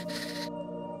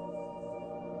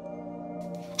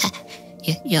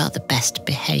 You're the best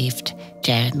behaved,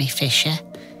 Jeremy Fisher.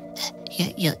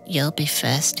 You'll be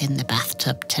first in the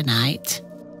bathtub tonight.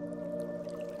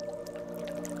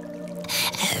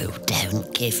 Oh,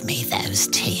 don't give me those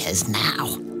tears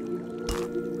now.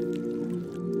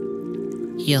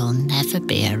 You'll never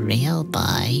be a real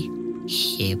boy,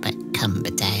 Hubert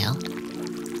Cumberdale.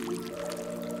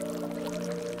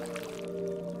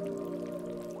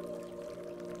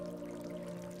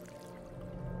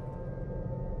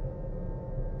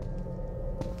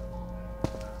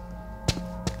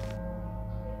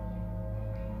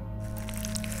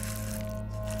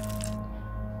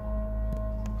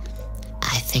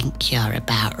 I think you're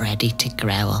about ready to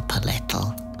grow up a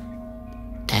little,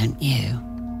 don't you?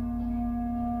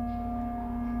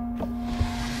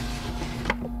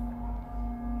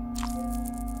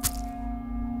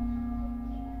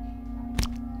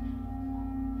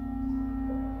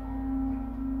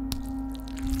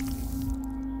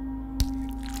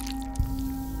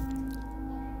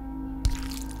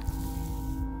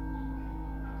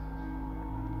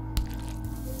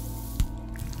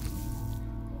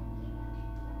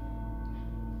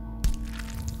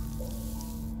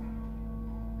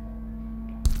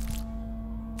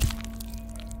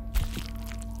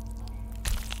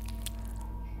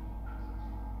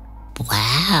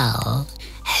 Well,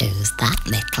 who's that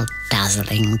little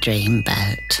dazzling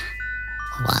dreamboat?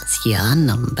 What's your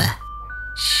number,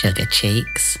 sugar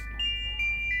cheeks,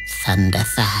 thunder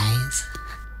thighs?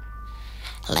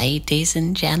 Ladies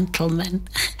and gentlemen,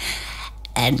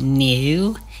 a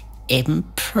new,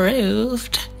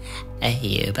 improved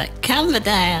Hubert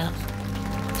Cumberdale,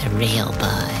 the real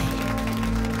boy.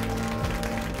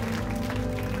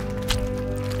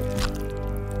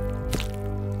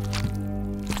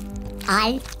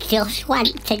 I just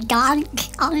went to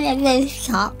dance on the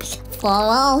rooftops for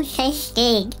all to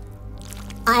see.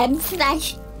 I'm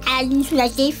fresh and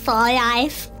ready for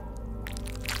life.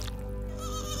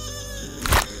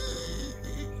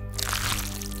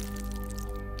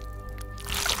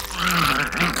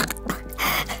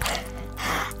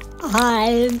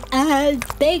 I'm a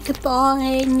big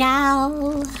boy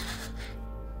now.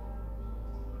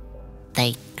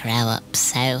 They grow up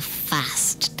so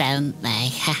fast, don't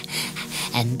they?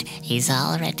 And he's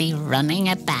already running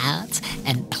about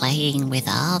and playing with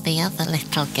all the other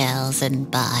little girls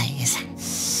and boys.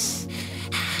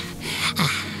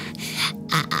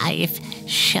 I've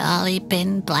surely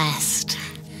been blessed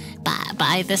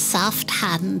by the soft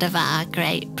hand of our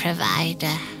great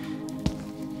provider.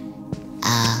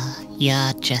 Oh,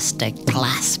 you're just a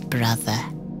glass brother.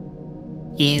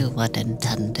 You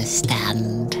wouldn't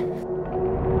understand.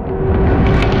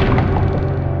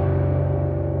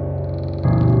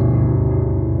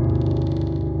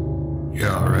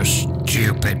 You're a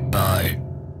stupid boy.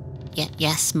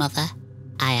 Yes, Mother.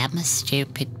 I am a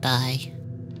stupid boy.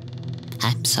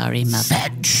 I'm sorry, Mother.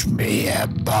 Fetch me a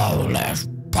bowl of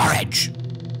porridge.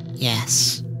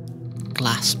 Yes,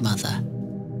 glass Mother.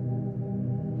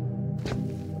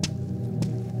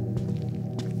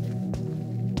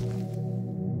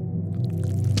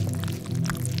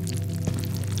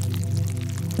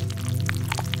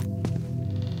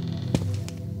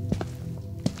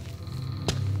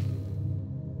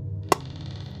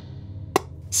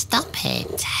 Stop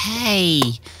it. Hey,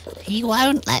 he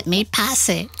won't let me pass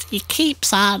it. He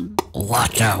keeps on.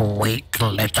 What a weak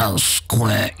little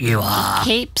squirt you are.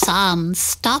 Keeps on.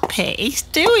 Stop it. He's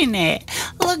doing it.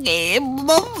 Look at him,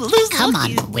 Mum. Come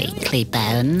on, weakly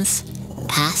bones.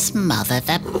 Pass Mother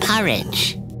the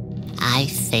porridge. I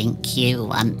think you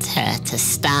want her to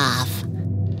starve.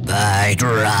 I'd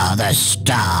rather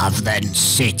starve than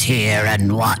sit here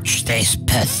and watch this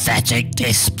pathetic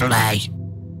display.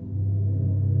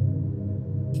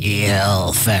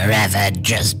 You'll forever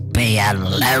just be a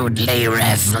lonely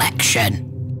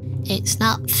reflection. It's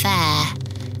not fair.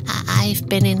 I've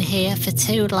been in here for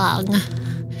too long.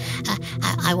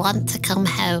 I want to come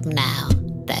home now.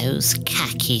 Those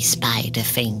khaki spider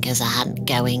fingers aren't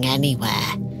going anywhere.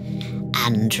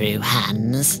 Andrew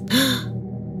Hands.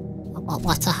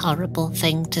 What a horrible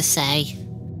thing to say.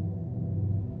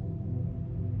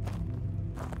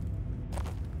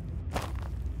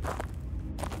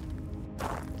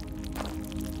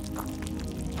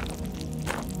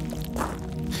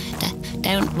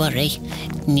 Don't worry.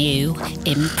 New,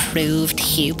 improved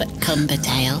Hubert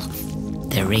Cumberdale.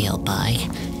 The real boy.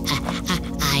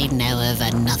 I know of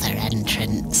another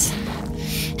entrance.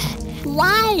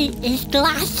 Why is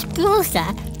Glass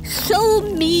Brother so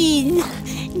mean,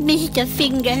 Mr.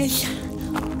 Fingers?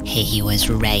 He was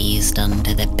raised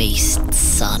under the beast's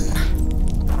son.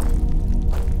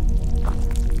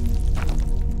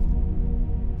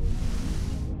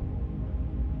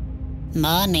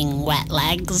 Morning, wet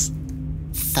legs.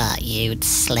 Thought you'd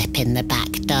slip in the back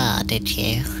door, did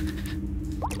you?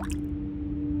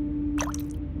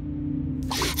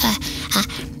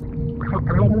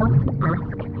 I must ask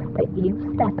that you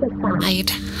step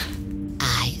aside.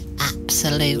 I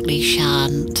absolutely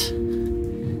shan't.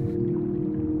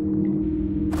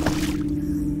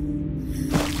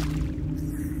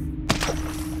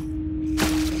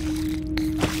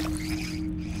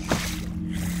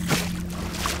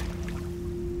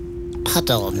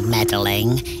 Puddle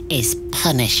meddling is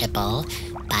punishable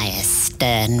by a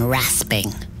stern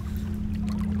rasping.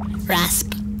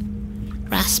 Rasp.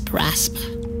 Rasp, rasp.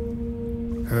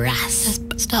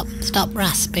 Rasp. Stop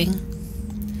rasping.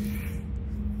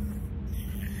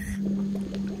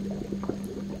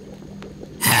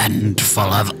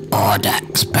 Handful of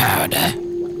Audax powder.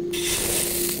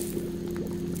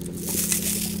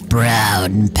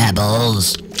 Brown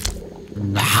pebbles.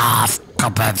 Half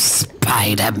cup of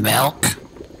spider milk.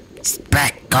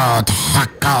 Speckled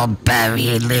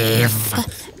huckleberry leaf.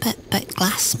 But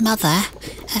Glass Mother,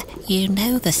 you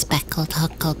know the speckled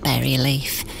huckleberry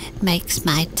leaf makes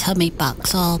my tummy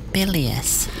box all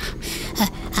bilious.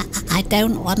 I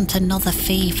don't want another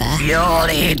fever. You'll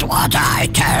eat what I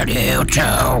tell you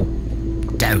to.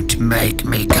 Don't make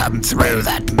me come through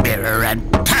that mirror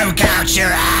and poke out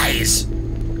your eyes.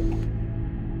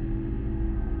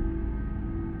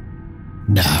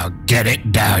 Now get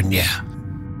it down, ya.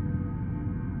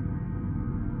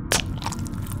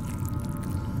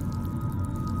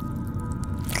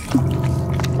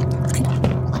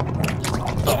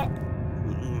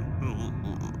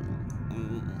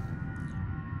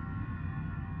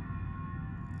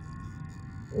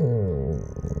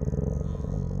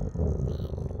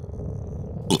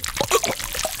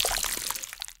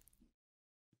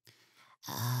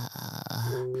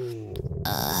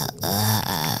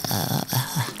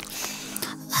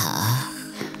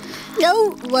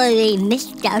 Don't worry,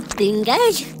 Mr.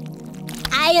 Fingers.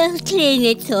 I'll clean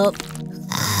it up.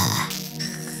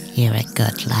 You're a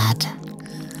good lad.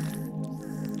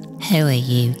 Who are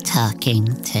you talking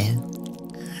to?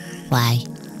 Why,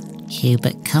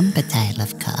 Hubert Cumberdale,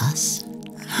 of course.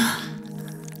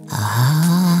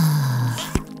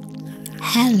 Ah,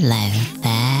 hello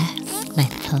there,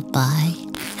 little boy.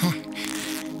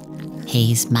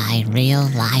 He's my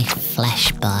real-life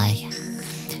flesh boy.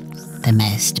 The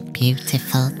most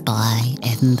beautiful boy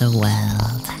in the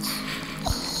world.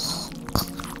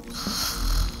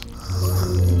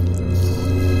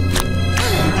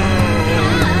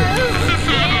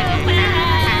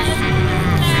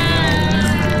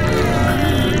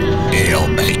 He'll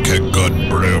make a good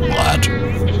broom, lad.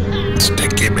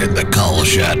 Stick him in the coal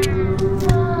shed.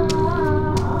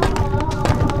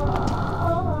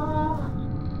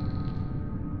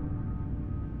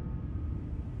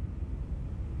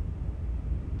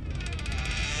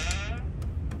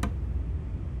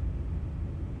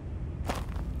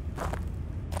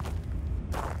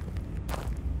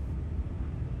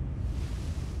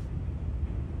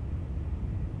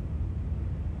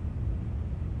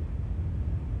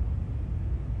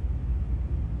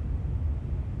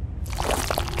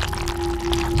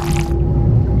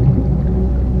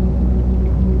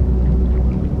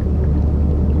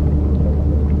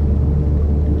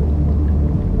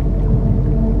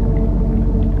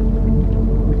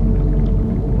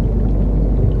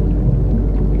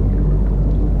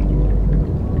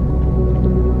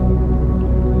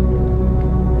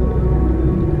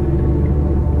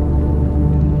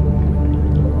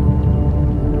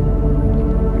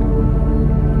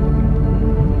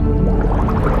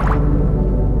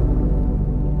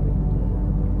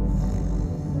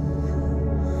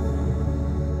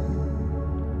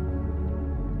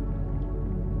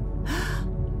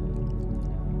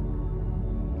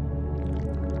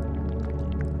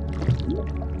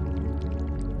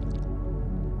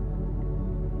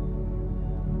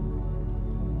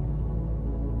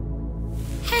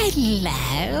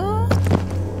 Hello?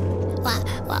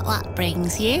 What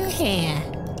brings you here?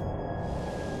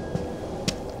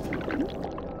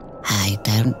 I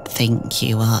don't think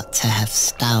you ought to have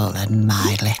stolen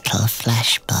my little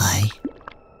flesh boy.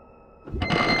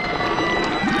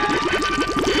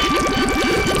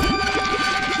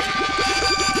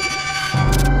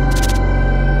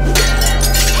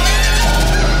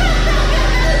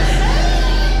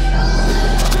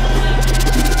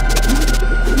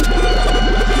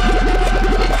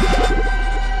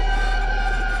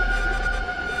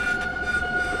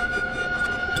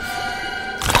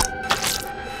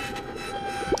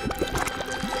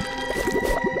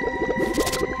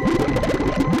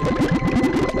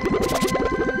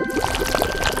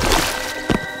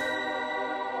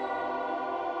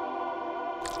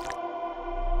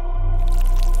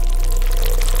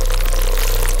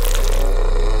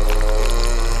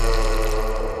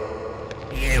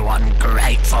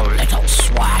 Ungrateful little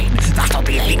swine. That'll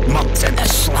be 8 months in the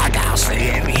slag house for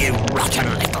you, you rotten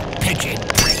little pigeon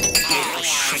prick. You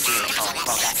shitty little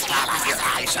bugger. I'll have your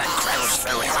eyes and crow's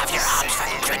food. I'll have your arms for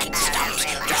cricket stumps.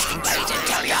 Just wait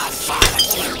until your father,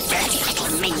 you dirty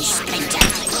little minge splinter.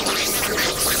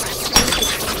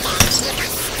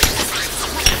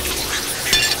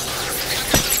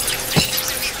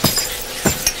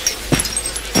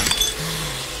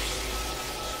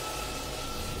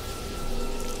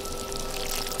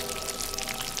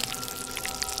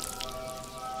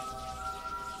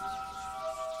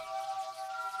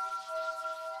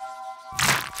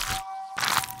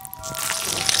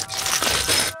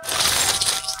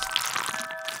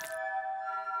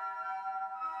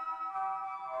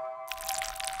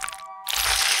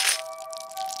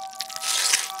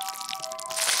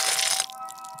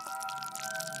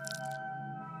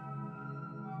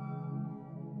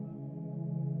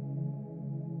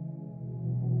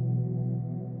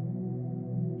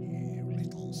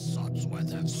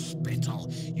 Of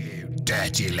spittle, you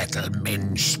dirty little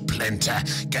minge splinter.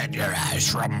 Get your eyes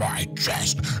from my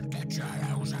chest. Get your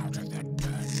nose out of the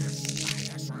dirt.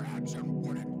 Spider rounds and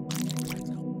wooden.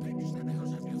 I'll pinch the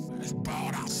nose of your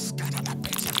firstborn. I'll scatter the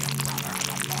bits of your brother and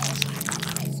the balls like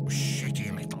a little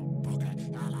shitty little bugger.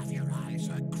 I'll have your eyes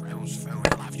for crow's food.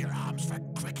 I'll have your arms for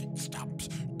cricket stumps.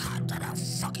 Can't that a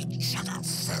fucking shut up,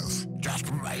 Firth. Just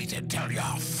wait until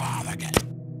your father gets